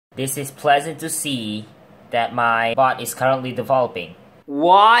This is pleasant to see that my bot is currently developing.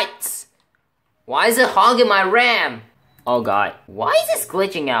 What? Why is it hogging my RAM? Oh god. Why is this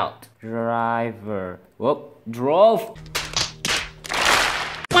glitching out? Driver. Whoop. Drove.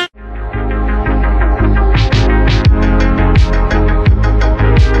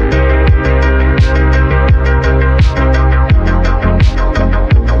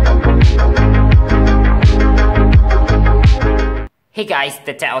 Hey guys,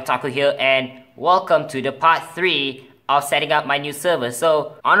 TheTechOtaku here, and welcome to the part 3 of setting up my new server.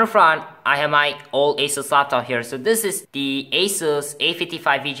 So on the front, I have my old Asus laptop here. So this is the Asus A55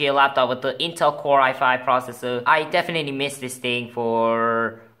 VGA laptop with the Intel Core i5 processor. I definitely miss this thing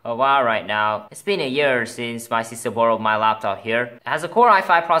for a while right now. It's been a year since my sister borrowed my laptop here. It has a Core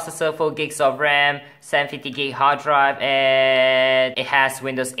i5 processor, 4 gigs of RAM, 750 gig hard drive, and it has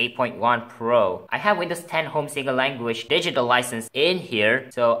Windows 8.1 Pro. I have Windows 10 Home Single Language digital license in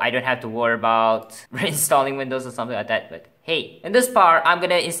here, so I don't have to worry about reinstalling Windows or something like that. But hey, in this part, I'm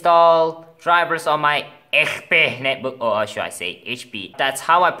gonna install drivers on my HP netbook, or should I say HP. That's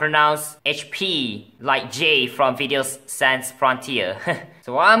how I pronounce HP, like J from Video Sans Frontier.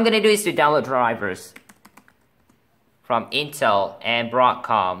 So what I'm gonna do is to download drivers from Intel and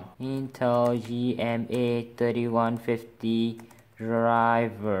Broadcom. Intel GMA 3150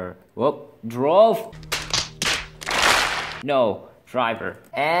 driver. Whoop, drove. No, driver.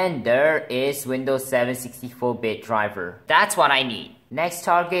 And there is Windows 7 64-bit driver. That's what I need. Next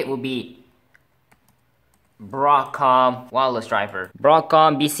target will be Broadcom wireless driver.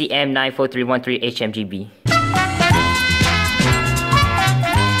 Broadcom BCM 94313 HMGB.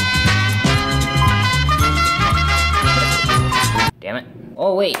 Damn it.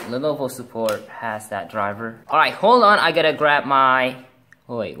 Oh wait, Lenovo support has that driver. Alright, hold on, I gotta grab my...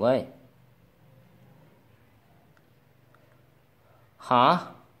 Oh wait, what? Huh?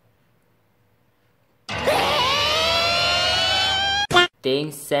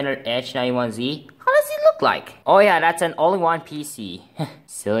 Thing Center Edge 91Z? How does it look like? Oh yeah, that's an all-in-one PC.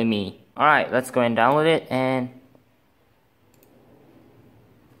 Silly me. Alright, let's go and download it and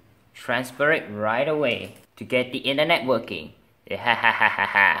transfer it right away to get the internet working. Ha ha ha ha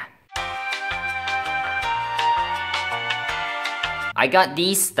ha. I got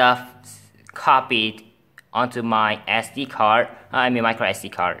these stuff copied onto my SD card. I mean micro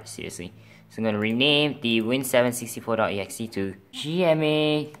SD card, seriously. So I'm gonna rename the Win764.exe to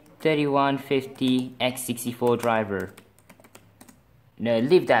GMA 3150 X64 driver. No,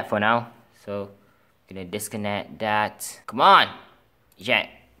 leave that for now. So I'm gonna disconnect that. Come on, Jack.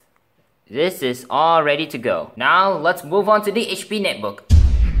 This is all ready to go. Now let's move on to the HP netbook.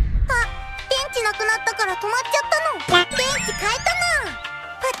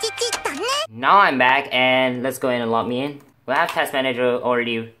 Now I'm back and let's go ahead and log me in. We have Task Manager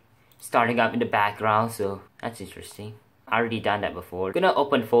already starting up in the background, so that's interesting. I already done that before. Gonna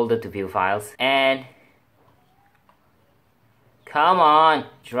open folder to view files and come on,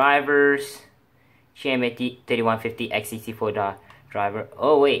 drivers, GMA 3150 X64 driver.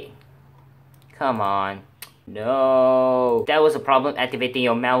 Oh wait. Come on. No. That was a problem activating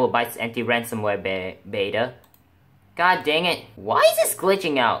your Malwarebytes anti-ransomware beta. God dang it. Why is this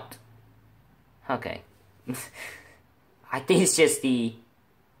glitching out? Okay. I think it's just the...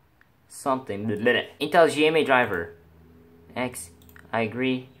 something. Intel GMA driver. X. I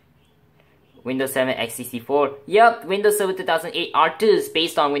agree. Windows 7 X64. Yup, Windows Server 2008 R2 is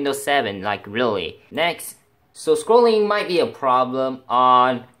based on Windows 7. Like, really. Next. So scrolling might be a problem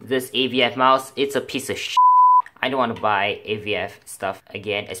on this AVF mouse. It's a piece of shit. I don't want to buy AVF stuff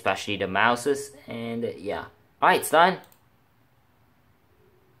again, especially the mouses. And yeah. Alright, it's done.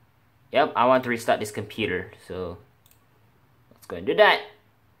 Yep, I want to restart this computer. So let's go and do that.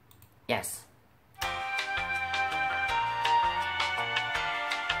 Yes.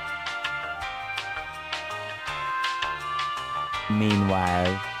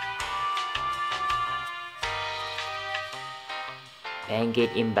 Meanwhile, and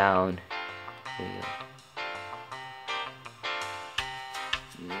get inbound.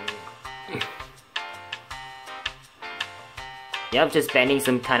 Yeah, I'm just banning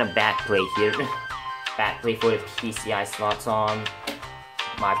some kind of backplate here. Backplate for the PCI slots on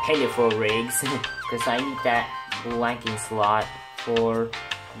my Pentium rigs, because I need that blanking slot for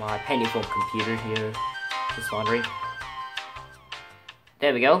my Pentium computer here. Just wondering.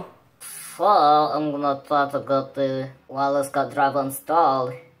 There we go. So, I'm gonna try to get the wireless card driver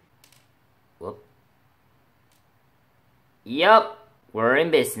installed. Whoop. Yup, we're in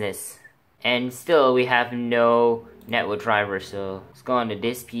business. And still, we have no network driver, so let's go on to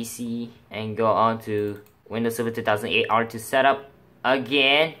this PC and go on to Windows Server 2008 R2 setup.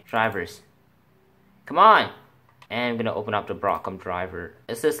 Again. Drivers. Come on. And I'm gonna open up the Broadcom driver.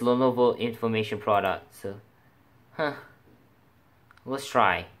 It says Lenovo information product. So, let's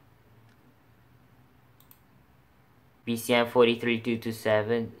try. BCM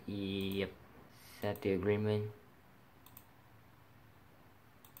 43227. Yep. Set the agreement.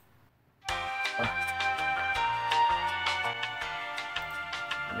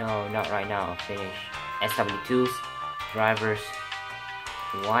 No, not right now. Finish. SW2s, drivers,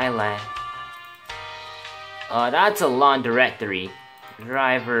 WLAN. That's a long directory.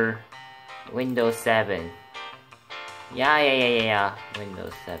 Driver, Windows 7. Yeah.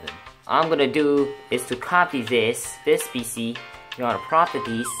 Windows 7. All I'm gonna do is to copy this PC. Go on to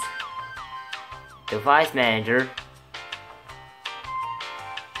properties, device manager,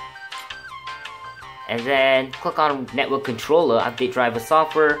 and then click on network controller, update driver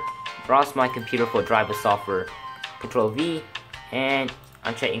software, browse my computer for driver software, Control V, and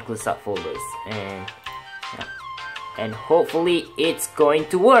uncheck include subfolders, and hopefully it's going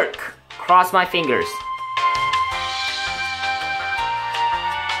to work. Cross my fingers.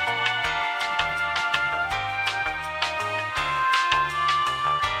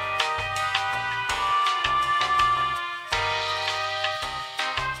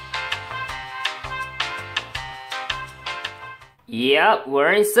 Yep,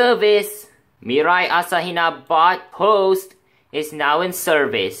 we're in service. Mirai Asahina bot host is now in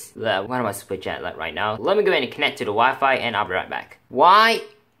service. What am I super jet lag right now? Let me go ahead and connect to the Wi-Fi and I'll be right back. Why?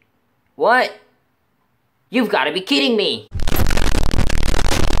 What? You've got to be kidding me.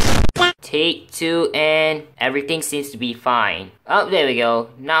 Take 2 and everything seems to be fine. Oh, there we go.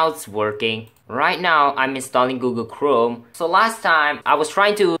 Now it's working. Right now, I'm installing Google Chrome. So last time, I was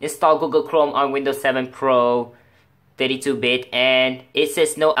trying to install Google Chrome on Windows 7 Pro 32-bit and it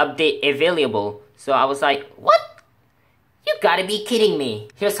says no update available. So I was like, what? You gotta be kidding me.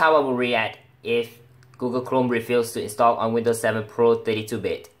 Here's how I will react if Google Chrome refuses to install on Windows 7 Pro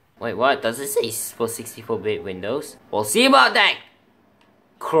 32-bit. Wait, what? Does it say for 64-bit Windows? We'll see about that.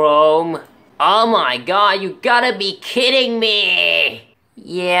 Chrome. Oh my god, you gotta be kidding me.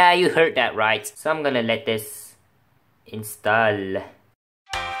 Yeah, you heard that right. So I'm gonna let this install.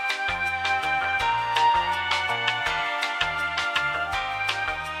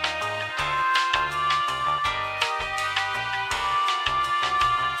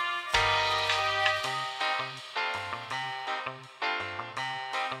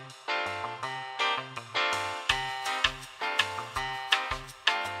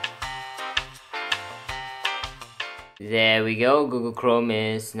 There we go, Google Chrome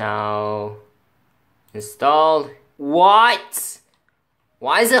is now installed. What?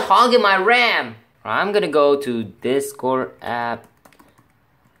 Why is it hogging my RAM? I'm gonna go to Discord app.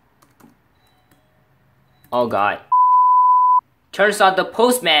 Oh god. Turns out the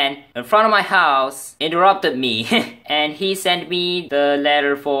postman in front of my house interrupted me and he sent me the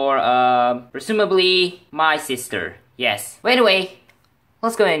letter for presumably my sister. Yes. But anyway,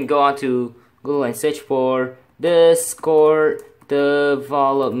 let's go ahead and go on to Google and search for Discord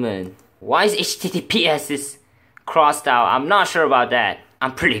development. Why is HTTPS is crossed out? I'm not sure about that.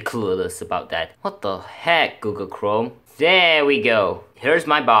 I'm pretty clueless about that. What the heck, Google Chrome? There we go. Here's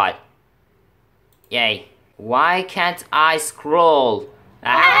my bot. Yay. Why can't I scroll?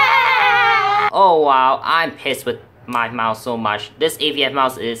 Ah! Oh wow, I'm pissed with my mouse so much. This AVF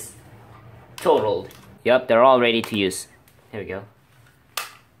mouse is totaled. Yup, they're all ready to use. Here we go.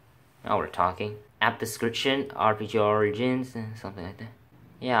 Now we're talking. App description, RPG origins, and something like that.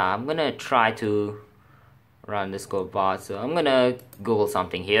 Yeah, I'm gonna try to run this Discord bot, so I'm gonna Google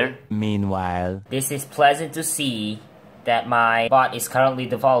something here. Meanwhile, this is pleasant to see that my bot is currently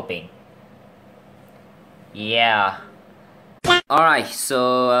developing. Yeah. Alright,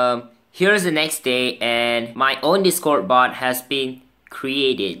 so here's the next day and my own Discord bot has been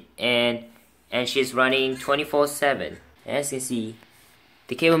created and she's running 24/7. As you can see,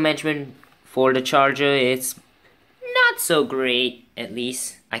 the cable management for the charger, it's not so great. At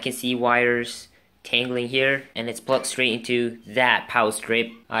least I can see wires tangling here and it's plugged straight into that power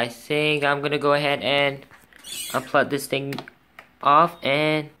strip. I think I'm gonna go ahead and unplug this thing off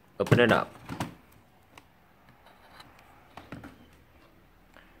and open it up.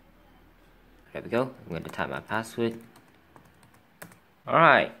 There we go. I'm gonna type my password.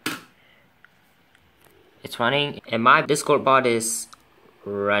 Alright. It's running and my Discord bot is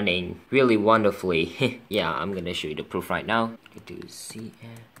running really wonderfully. Yeah, I'm gonna show you the proof right now. Do CN.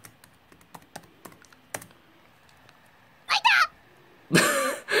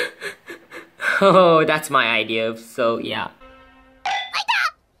 Oh, that's my idea. So yeah.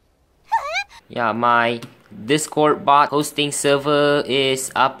 Yeah, my Discord bot hosting server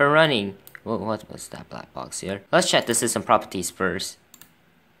is up and running. What was that black box here? Let's check the system properties first.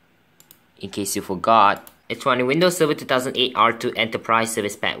 In case you forgot, it's running Windows Server 2008 R2 Enterprise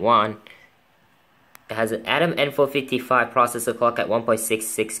Service Pack 1. It has an Atom N455 processor clock at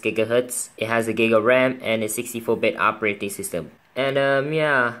 1.66 GHz. It has a gig of RAM and a 64-bit operating system. And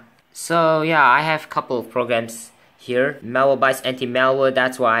yeah. So yeah, I have a couple of programs here. Malwarebytes anti-malware,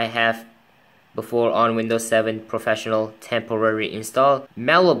 that's what I have before on Windows 7 Professional temporary install.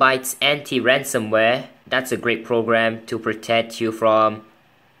 Malwarebytes anti-ransomware, that's a great program to protect you from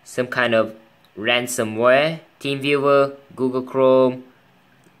some kind of ransomware. TeamViewer, Google Chrome,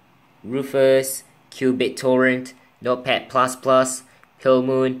 Rufus, QBitTorrent, Notepad++,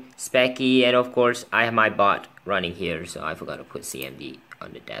 Pillmoon, Specky, and of course I have my bot running here, so I forgot to put CMD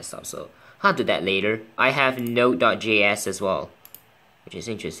on the desktop, so I'll do that later. I have Node.js as well, which is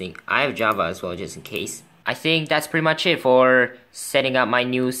interesting. I have Java as well, just in case. I think that's pretty much it for setting up my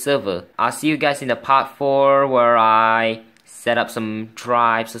new server. I'll see you guys in the part 4 where I set up some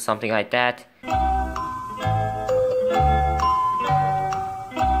drives or something like that.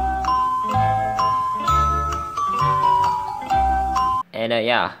 And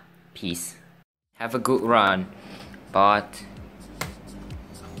yeah, peace. Have a good run, bot.